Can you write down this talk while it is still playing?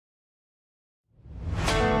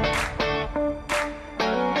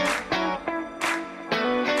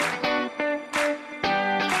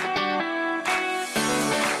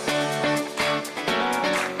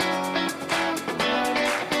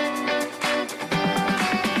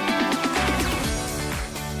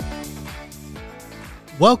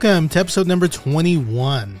Welcome to episode number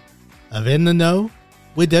 21 of In the Know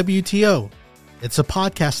with WTO. It's a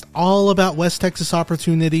podcast all about West Texas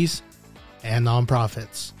opportunities and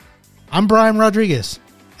nonprofits. I'm Brian Rodriguez,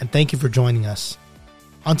 and thank you for joining us.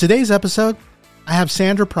 On today's episode, I have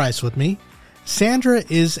Sandra Price with me. Sandra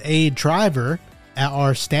is a driver at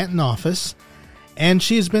our Stanton office, and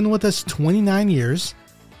she has been with us 29 years,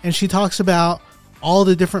 and she talks about all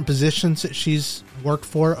the different positions that she's worked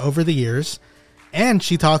for over the years. And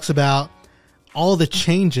she talks about all the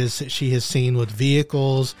changes that she has seen with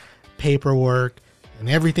vehicles, paperwork, and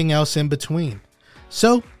everything else in between.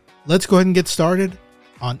 So let's go ahead and get started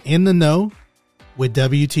on In the Know with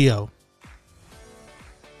WTO.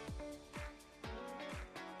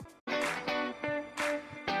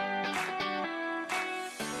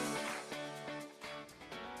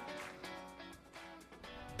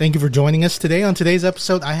 Thank you for joining us today. On today's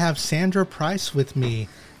episode, I have Sandra Price with me.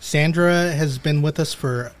 Sandra has been with us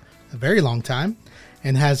for a very long time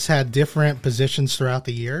and has had different positions throughout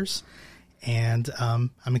the years. And I'm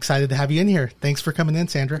excited to have you in here. Thanks for coming in,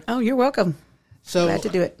 Sandra. Oh, you're welcome. So glad to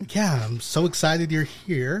do it. Yeah, I'm so excited you're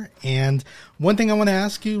here. And one thing I want to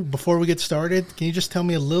ask you before we get started, can you just tell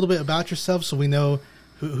me a little bit about yourself so we know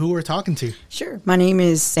who we're talking to? Sure. My name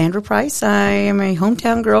is Sandra Price. I am a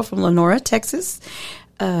hometown girl from Lenora, Texas.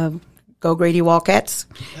 Go Grady Wildcats.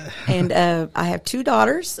 And I have two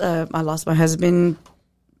daughters. I lost my husband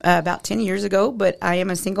about 10 years ago, but I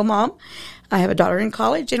am a single mom. I have a daughter in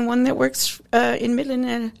college and one that works in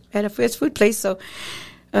Midland at a fast food place. So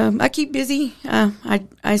I keep busy.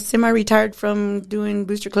 I semi-retired from doing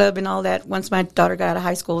Booster Club and all that once my daughter got out of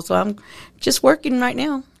high school. So I'm just working right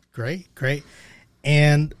now. Great.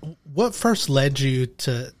 And what first led you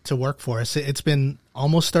to work for us? It's been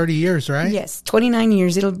almost 30 years, right? Yes, 29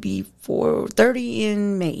 years. It'll be 30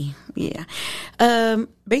 in May. Yeah.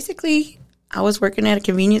 Basically, I was working at a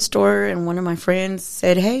convenience store, and one of my friends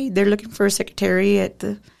said, "Hey, they're looking for a secretary at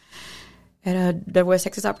the West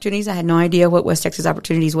Texas Opportunities." I had no idea what West Texas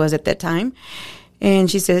Opportunities was at that time. And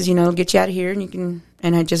she says, "I'll get you out of here, and you can."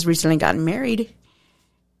 And I just recently gotten married,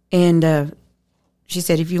 and she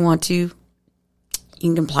said, "If you want to,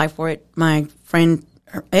 you can apply for it." My friend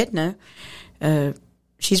Edna,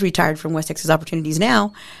 she's retired from West Texas Opportunities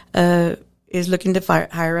now, is looking to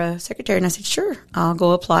hire a secretary. And I said, "Sure, I'll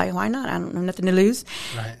go apply. Why not? I don't have nothing to lose."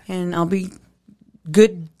 Right. And I'll be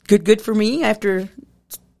good for me. After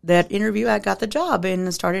that interview, I got the job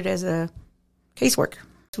and started as a caseworker.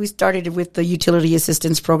 We started with the utility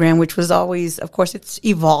assistance program, which was always, of course, it's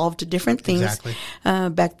evolved to different things. Exactly.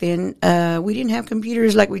 Back then, we didn't have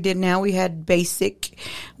computers like we did now. We had BASIC,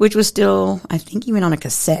 which was still, I think, even on a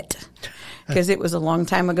cassette, because it was a long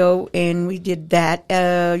time ago, and we did that.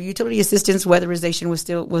 Utility assistance weatherization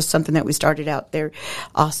was something that we started out there.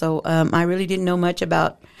 Also, I really didn't know much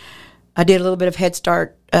about. I did a little bit of Head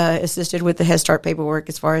Start, assisted with the Head Start paperwork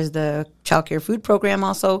as far as the child care food program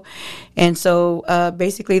also. And so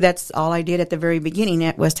basically that's all I did at the very beginning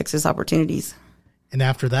at West Texas Opportunities. And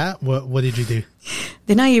after that, what did you do?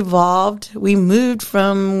 Then I evolved. We moved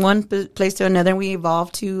from one place to another, and we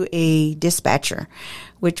evolved to a dispatcher,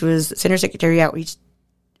 which was Center Secretary Outreach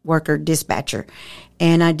Worker Dispatcher.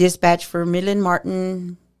 And I dispatched for Midland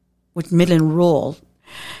Martin, with Midland Rural,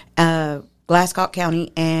 Glasscock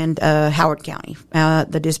County and Howard County,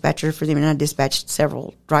 the dispatcher for them, and I dispatched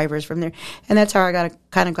several drivers from there, and that's how I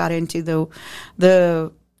got into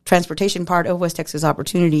the transportation part of West Texas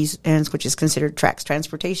Opportunities, and which is considered TRAX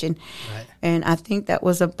transportation. Right. And I think that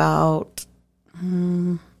was about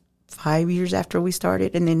 5 years after we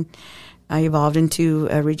started, and then I evolved into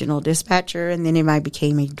a regional dispatcher, and then I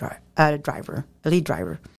became a lead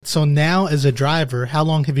driver. So now, as a driver, how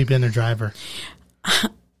long have you been a driver?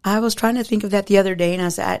 I was trying to think of that the other day, and I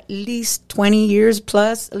said at least 20 years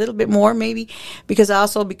plus, a little bit more maybe, because I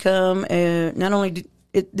also become not only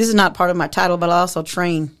this is not part of my title, but I also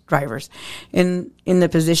train drivers in the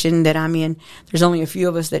position that I'm in. There's only a few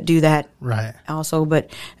of us that do that, right? Also, but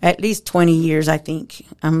at least 20 years, I think.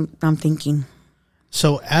 I'm thinking.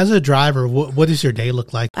 So, as a driver, what does your day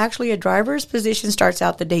look like? Actually, a driver's position starts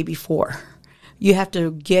out the day before. You have to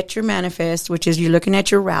get your manifest, which is you're looking at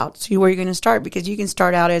your route, see where you're going to start, because you can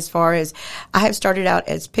start out as far as, I have started out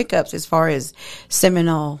as pickups as far as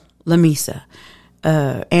Seminole, Lamesa,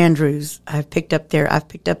 Andrews. I've picked up there. I've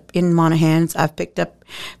picked up in Monahans. I've picked up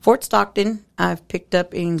Fort Stockton. I've picked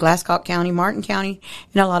up in Glasscock County, Martin County,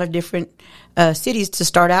 and a lot of different cities to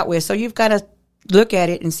start out with. So you've got to look at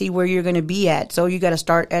it and see where you're going to be at. So you got to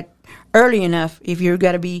start at early enough. If you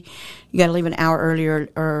got to leave an hour earlier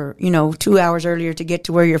or, 2 hours earlier to get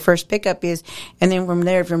to where your first pickup is. And then from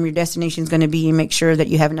there, from your destination is going to be, and make sure that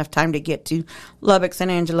you have enough time to get to Lubbock, San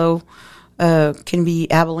Angelo, can be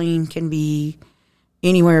Abilene, can be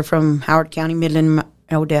anywhere from Howard County, Midland,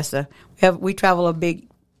 Odessa. We travel a big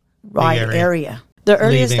wide area. The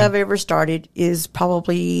earliest I've ever started is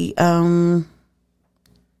probably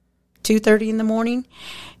 2:30 in the morning,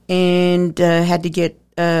 and had to get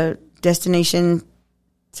a destination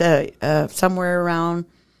to somewhere around.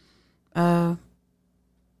 Have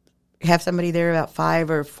somebody there about 5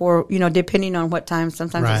 or 4, depending on what time.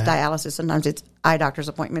 Sometimes it's dialysis, sometimes it's eye doctor's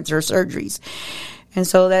appointments or surgeries. And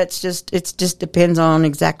so it just depends on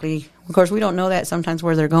exactly. Of course, we don't know that sometimes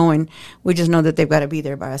where they're going. We just know that they've got to be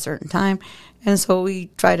there by a certain time. And so we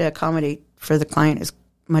try to accommodate for the client as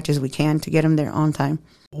much as we can to get them there on time.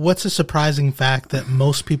 What's a surprising fact that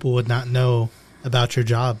most people would not know about your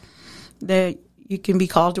job? That you can be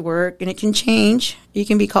called to work, and it can change. You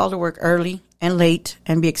can be called to work early and late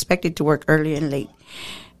and be expected to work early and late.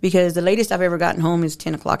 Because the latest I've ever gotten home is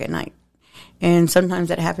 10 o'clock at night. And sometimes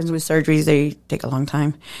that happens with surgeries. They take a long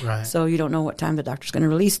time. Right. So you don't know what time the doctor's going to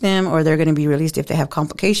release them, or they're going to be released if they have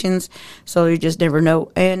complications. So you just never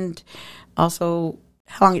know. And also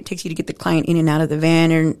how long it takes you to get the client in and out of the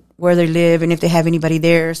van, and where they live, and if they have anybody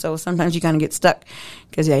there. So sometimes you kind of get stuck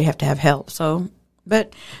because you have to have help. So,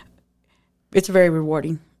 but it's very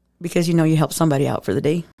rewarding because you help somebody out for the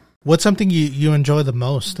day. What's something you enjoy the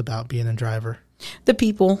most about being a driver? The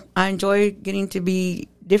people. I enjoy getting to be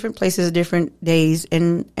different places, different days,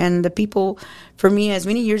 and the people. For me, as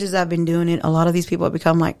many years as I've been doing it, a lot of these people have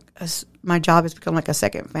become my job has become like a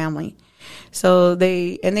second family. So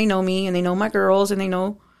they know me, and they know my girls, and they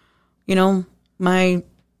know, my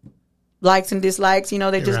likes and dislikes. They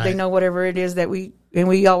know whatever it is that we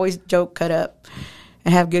always joke, cut up,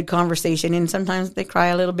 and have good conversation. And sometimes they cry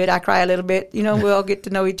a little bit. I cry a little bit. We all get to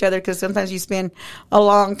know each other because sometimes you spend a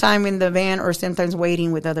long time in the van, or sometimes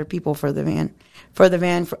waiting with other people for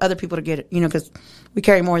other people to get it, because we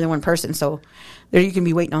carry more than one person. So there you can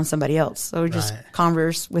be waiting on somebody else. So just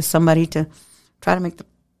converse with somebody to try to make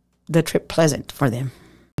the trip pleasant for them.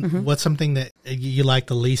 Mm-hmm. What's something that you like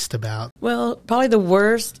the least about? Well, probably the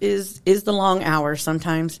worst is the long hours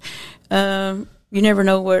sometimes. You never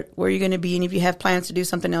know where you're going to be, and if you have plans to do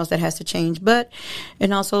something else, that has to change.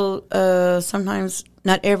 And also, sometimes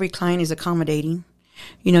not every client is accommodating.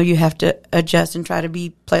 You have to adjust and try to be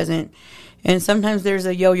pleasant. And sometimes there's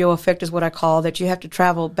a yo-yo effect, is what I call, that you have to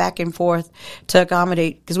travel back and forth to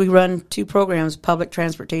accommodate, because we run 2 programs, public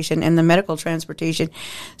transportation and the medical transportation.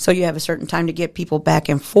 So you have a certain time to get people back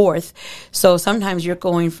and forth. So sometimes you're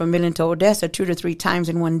going from Midland to Odessa 2 to 3 times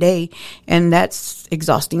in one day, and that's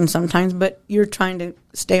exhausting sometimes, but you're trying to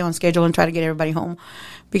stay on schedule and try to get everybody home,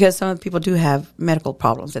 because some of the people do have medical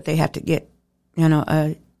problems that they have to get,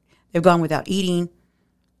 they've gone without eating.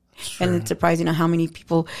 Sure. And it's surprising how many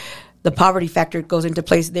people, the poverty factor goes into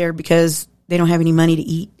place there because they don't have any money to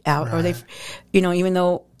eat out. Right. Or they've, even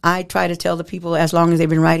though I try to tell the people, as long as they've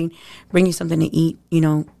been riding, bring you something to eat,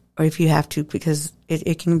 or if you have to, because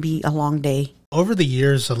it can be a long day. Over the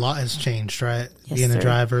years, a lot has changed, right? Yes, being sir. a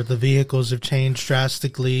driver, the vehicles have changed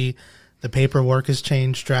drastically. The paperwork has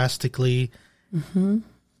changed drastically. Mm-hmm.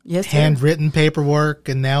 Yes, handwritten paperwork,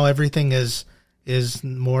 and now everything is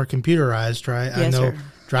more computerized, right? Yes, I know sir.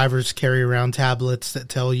 Drivers carry around tablets that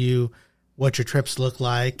tell you what your trips look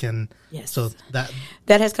like, and so that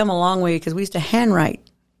has come a long way, because we used to handwrite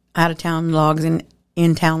out of town logs and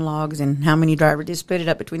in town logs and how many drivers, just split it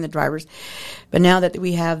up between the drivers. But now that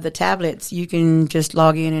we have the tablets, you can just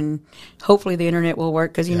log in, and hopefully the internet will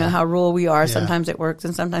work, because you know how rural we are. Sometimes it works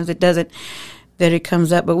and sometimes it doesn't, that it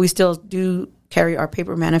comes up, but we still do carry our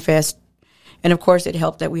paper manifest. And of course it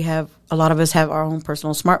helped that a lot of us have our own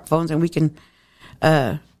personal smartphones, and we can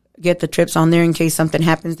get the trips on there in case something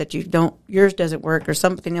happens that yours doesn't work, or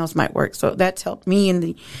something else might work. So that's helped me, and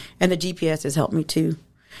the GPS has helped me too,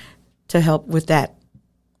 to help with that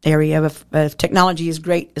area of technology is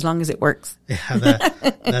great as long as it works. Yeah,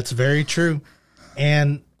 that's very true.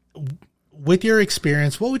 And with your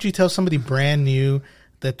experience, what would you tell somebody brand new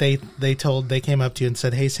that they came up to you and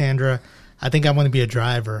said, "Hey, Sandra, I think I want to be a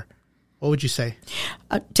driver"? What would you say?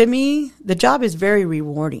 To me, the job is very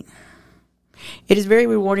rewarding. It is very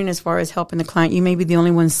rewarding as far as helping the client. You may be the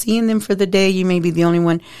only one seeing them for the day. You may be the only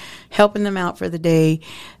one helping them out for the day.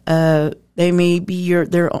 They may be your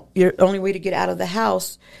only way to get out of the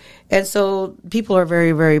house. And so people are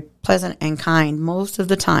very, very pleasant and kind most of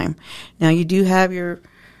the time. Now, you do have your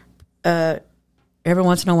every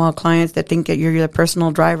once in a while clients that think that you're the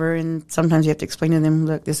personal driver, and sometimes you have to explain to them,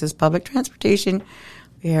 look, this is public transportation.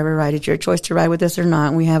 If you have a ride, it's your choice to ride with us or not.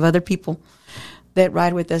 And we have other people that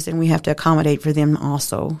ride with us, and we have to accommodate for them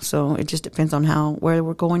also. So it just depends on where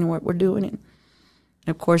we're going and what we're doing. And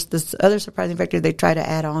of course, this other surprising factor, they try to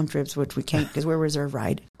add on trips, which we can't because we're reserve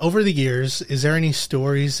ride. Over the years, is there any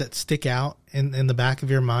stories that stick out in the back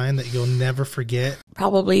of your mind that you'll never forget?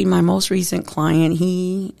 Probably my most recent client,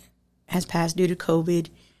 he has passed due to COVID.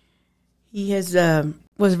 He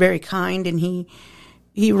was very kind, and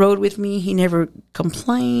he rode with me. He never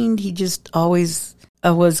complained. He just always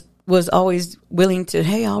was always willing to,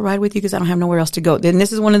 hey, I'll ride with you because I don't have nowhere else to go. Then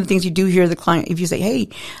this is one of the things you do hear the client. If you say, hey,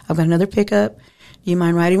 I've got another pickup. Do you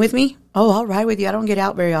mind riding with me? Oh, I'll ride with you. I don't get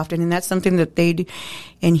out very often. And that's something that they do.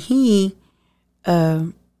 And he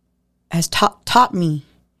has taught me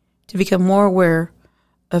to become more aware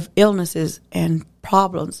of illnesses and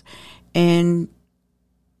problems and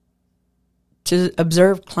to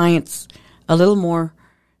observe clients a little more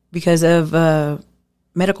because of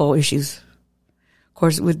medical issues. Of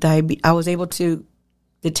course, with diabetes, I was able to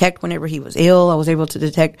detect whenever he was ill. I was able to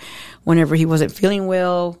detect whenever he wasn't feeling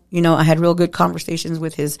well. You know, I had real good conversations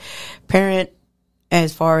with his parent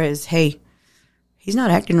as far as, hey, he's not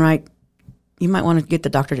acting right. You might want to get the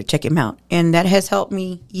doctor to check him out. And that has helped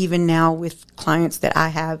me even now with clients that I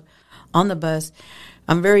have on the bus.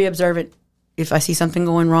 I'm very observant. If I see something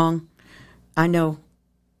going wrong, I know.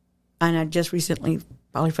 And I just recently,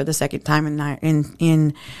 probably for the second time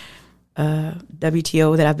in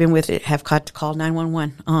WTO that I've been with, it have got to call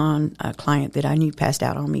 911 on a client that I knew passed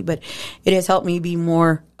out on me. But it has helped me be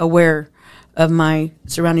more aware of my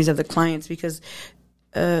surroundings of the clients because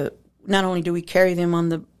not only do we carry them on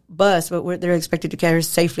the bus, but they're expected to carry us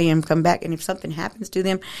safely and come back. And if something happens to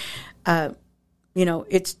them, you know,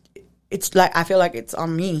 it's like I feel like it's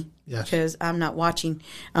on me. Yes. Because I'm not watching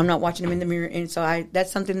them in the mirror. And so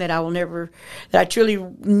that's something that I truly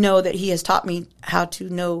know that he has taught me how to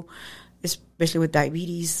know, especially with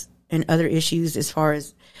diabetes and other issues. As far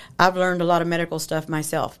as I've learned a lot of medical stuff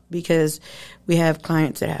myself because we have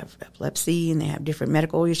clients that have epilepsy and they have different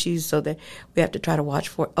medical issues, so that we have to try to watch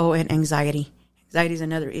for. Oh, and anxiety. Anxiety is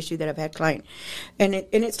another issue that I've had client, and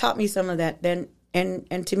it's taught me some of that. Then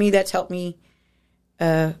and to me that's helped me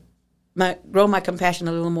grow my compassion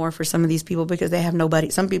a little more for some of these people because they have nobody.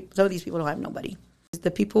 Some of these people don't have nobody.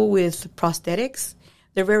 The people with prosthetics,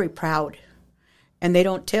 they're very proud. And they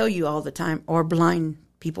don't tell you all the time, or blind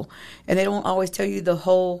people. And they don't always tell you the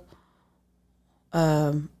whole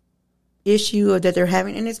issue that they're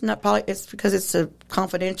having. And it's because it's a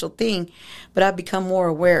confidential thing. But I've become more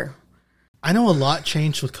aware. I know a lot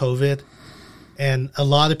changed with COVID. And a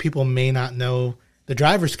lot of people may not know. The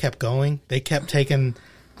drivers kept going. They kept taking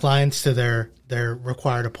clients to their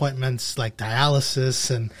required appointments like dialysis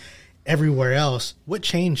and everywhere else. What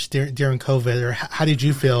changed during COVID, or how did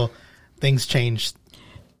you feel things changed?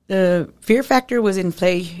 The fear factor was in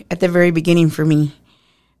play at the very beginning for me,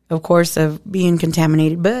 of course, of being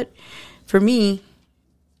contaminated. But for me,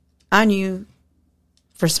 I knew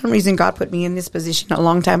for some reason God put me in this position a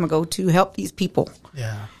long time ago to help these people.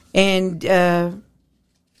 Yeah. And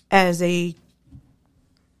as a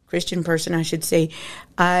Christian person, I should say,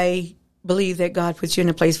 I believe that God puts you in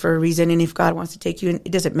a place for a reason, and if God wants to take you in,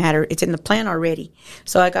 it doesn't matter. It's in the plan already.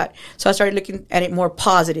 So I started looking at it more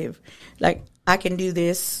positive. Like, I can do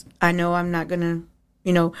this. I know I'm not going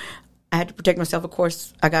to, I had to protect myself. Of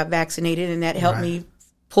course, I got vaccinated, and that helped me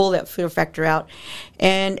pull that fear factor out.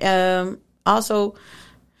 And also,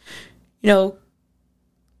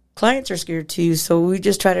 clients are scared too. So we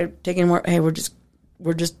just try to take in more, hey, we're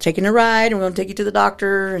just taking a ride, and we're going to take you to the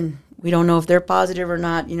doctor, and we don't know if they're positive or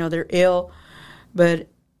not. They're ill. But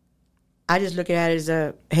I just look at it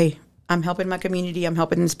as hey, I'm helping my community. I'm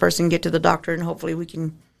helping this person get to the doctor, and hopefully we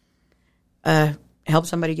can help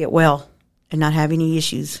somebody get well and not have any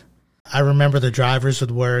issues. I remember the drivers would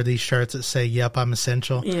wear these shirts that say, "Yep, I'm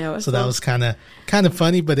essential." Yeah, so that was kind of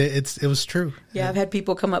funny, but it was true. Yeah, I've had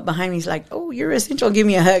people come up behind me, it's like, "Oh, you're essential. Give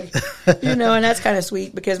me a hug," and that's kind of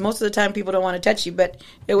sweet because most of the time people don't want to touch you, but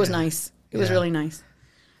it was nice. It was really nice.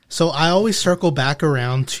 So I always circle back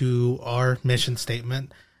around to our mission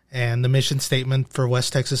statement, and the mission statement for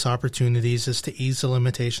West Texas Opportunities is to ease the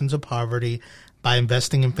limitations of poverty by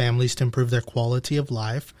investing in families to improve their quality of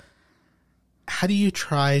life. How do you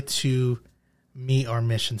try to meet our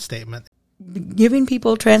mission statement? Giving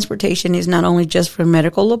people transportation is not only just for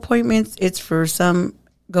medical appointments, it's for some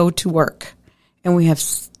go to work. And we have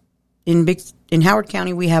in Howard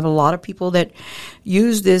County, we have a lot of people that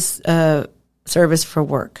use this service for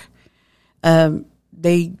work.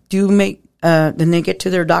 They do make, then they get to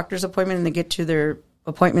their doctor's appointment and they get to their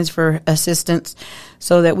appointments for assistance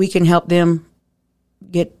so that we can help them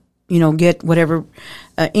get, get whatever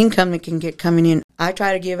income that can get coming in. I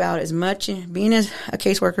try to give out as much, being as a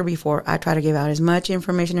caseworker before, I try to give out as much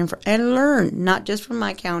information and learn, not just from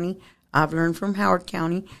my county. I've learned from Howard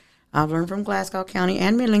County. I've learned from Glasgow County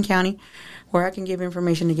and Midland County, where I can give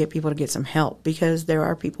information to get people to get some help, because there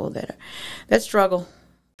are people that struggle.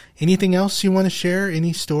 Anything else you want to share?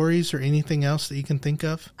 Any stories or anything else that you can think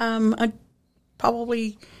of? I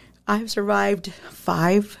have survived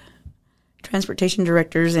 5 transportation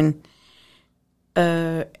directors and,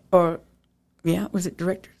 was it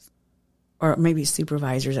directors? Or maybe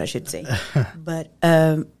supervisors, I should say. But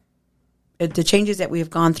the changes that we have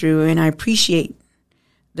gone through, and I appreciate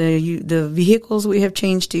the vehicles we have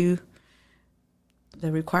changed to,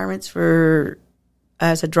 the requirements for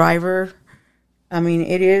as a driver. I mean,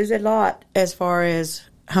 it is a lot as far as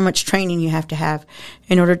how much training you have to have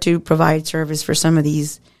in order to provide service for some of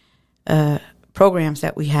these programs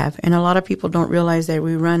that we have. And a lot of people don't realize that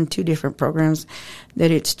we run 2 different programs, that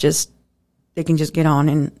it's just, they can just get on.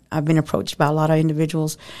 And I've been approached by a lot of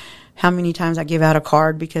individuals. How many times I give out a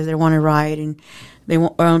card because they want to ride, and they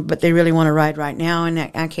want, but they really want to ride right now, and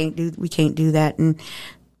we can't do that.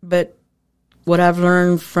 But what I've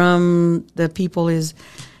learned from the people is,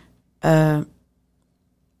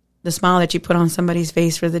 the smile that you put on somebody's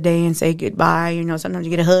face for the day and say goodbye. Sometimes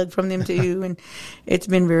you get a hug from them too, and it's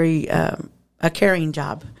been very a caring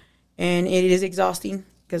job, and it is exhausting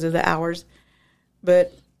because of the hours.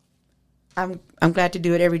 But I'm glad to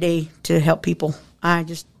do it every day to help people. I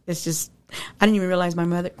didn't even realize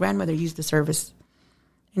my grandmother used the service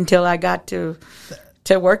until I got to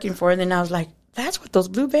working for her, and then I was like, that's what those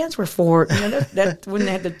blue vans were for. That when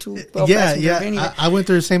they had the 2 Yeah. Anyway. I went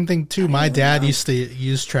through the same thing too. My dad used to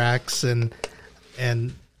use tracks, and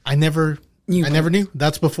I never knew.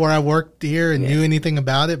 That's before I worked here and knew anything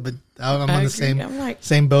about it. But I'm on the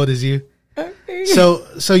same boat as you. Okay.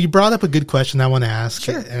 So you brought up a good question I want to ask.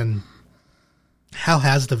 Sure. And how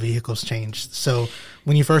has the vehicles changed? So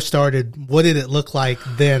when you first started, what did it look like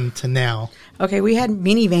then to now? Okay, we had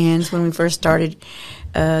minivans when we first started.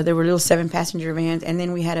 There were little 7-passenger vans, and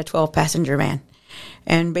then we had a 12-passenger van.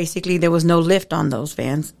 And basically, there was no lift on those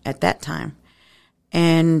vans at that time.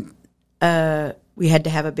 And we had to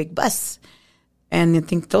have a big bus. And I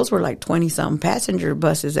think those were like 20-something passenger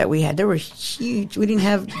buses that we had. They were huge. We didn't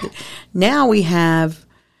have... Now we've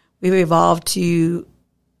evolved to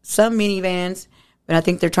some minivans, but I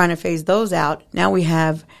think they're trying to phase those out. Now we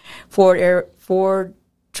have Ford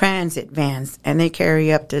Transit vans, and they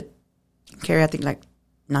carry I think like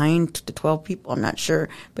 9 to 12 people. I'm not sure,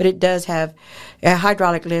 but it does have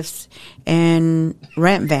hydraulic lifts and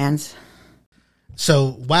ramp vans.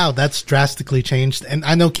 So, wow, that's drastically changed. And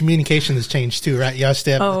I know communication has changed too, right? You used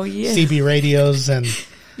to have CB radios and...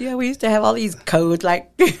 Yeah, we used to have all these codes. Like,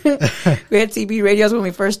 we had CB radios when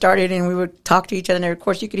we first started, and we would talk to each other. And of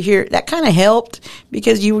course, you could hear, that kind of helped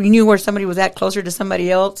because you knew where somebody was at, closer to somebody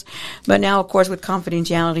else. But now, of course, with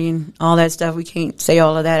confidentiality and all that stuff, we can't say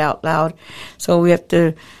all of that out loud. So we have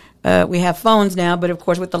to, we have phones now, but of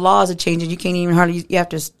course, with the laws changing, you can't even you have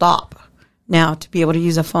to stop now to be able to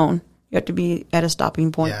use a phone. You have to be at a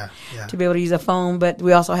stopping point to be able to use a phone. But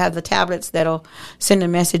we also have the tablets that'll send a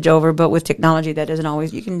message over. But with technology, that doesn't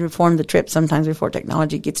always. You can reform the trip sometimes before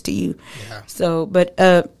technology gets to you. Yeah. So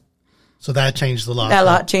that changed a lot. That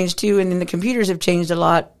lot changed too, and then the computers have changed a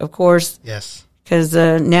lot, of course. Yes. Because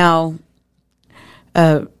now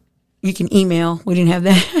you can email. We didn't have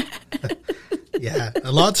that. Yeah,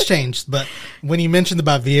 a lot's changed. But when you mentioned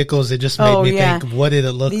about vehicles, it just made me think, what did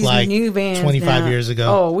it look like new vans 25 years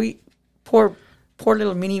ago? Oh, poor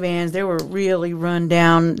little minivans. They were really run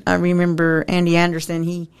down. I remember Andy Anderson.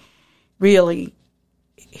 He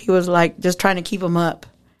was like just trying to keep them up.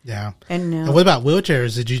 Yeah. And what about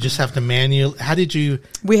wheelchairs? Did you just have to how did you?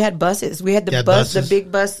 We had buses. We had the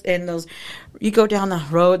big bus, and those. You go down the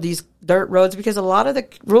road, these dirt roads, because a lot of the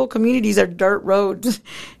rural communities are dirt roads,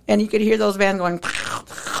 and you could hear those vans going,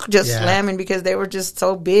 just slamming because they were just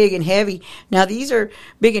so big and heavy. Now these are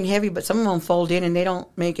big and heavy, but some of them fold in and they don't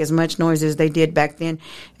make as much noise as they did back then,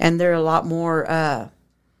 and they're a lot more. What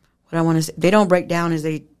I want to say, they don't break down as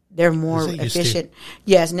they're more efficient.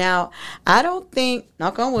 Yes. Now, I don't think,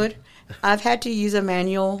 knock on wood, I've had to use a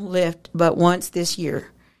manual lift but once this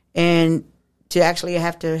year, and to actually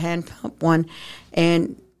have to hand pump one.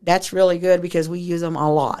 And that's really good because we use them a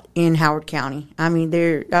lot in Howard County.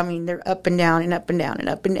 They're up and down and up and down and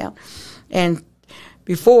up and down. And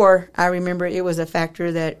before, I remember it was a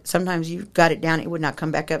factor that sometimes you got it down, it would not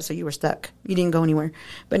come back up, so you were stuck. You didn't go anywhere.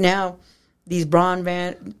 But now, these Braun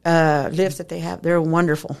van lifts that they have, they're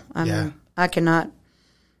wonderful. I'm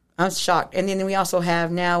shocked. And then we also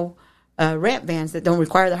have now ramp vans that don't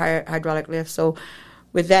require the hydraulic lift. So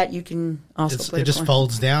with that, you can also it just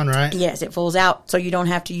folds down, right? Yes, it folds out, so you don't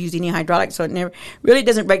have to use any hydraulic. So it really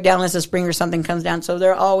doesn't break down unless a spring or something comes down. So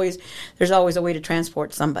there's always a way to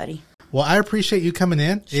transport somebody. Well, I appreciate you coming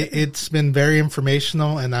in. Sure. It's been very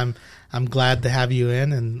informational, and I'm glad to have you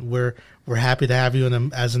in, and we're happy to have you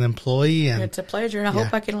as an employee. And it's a pleasure, and I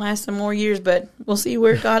hope I can last some more years, but we'll see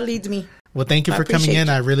where God leads me. Well, thank you for coming in.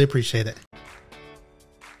 I really appreciate it.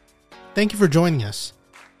 Thank you for joining us.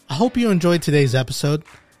 I hope you enjoyed today's episode,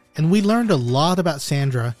 and we learned a lot about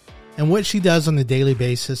Sandra and what she does on a daily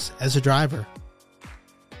basis as a driver.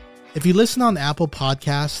 If you listen on Apple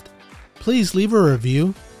Podcast, please leave a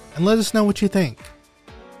review and let us know what you think.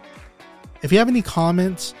 If you have any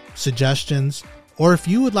comments, suggestions, or if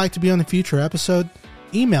you would like to be on a future episode,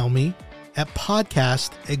 email me at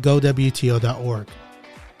podcast@gowto.org.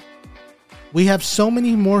 We have so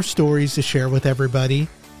many more stories to share with everybody,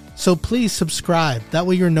 so please subscribe. That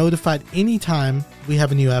way you're notified anytime we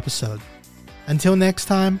have a new episode. Until next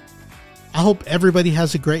time, I hope everybody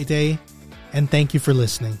has a great day, and thank you for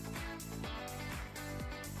listening.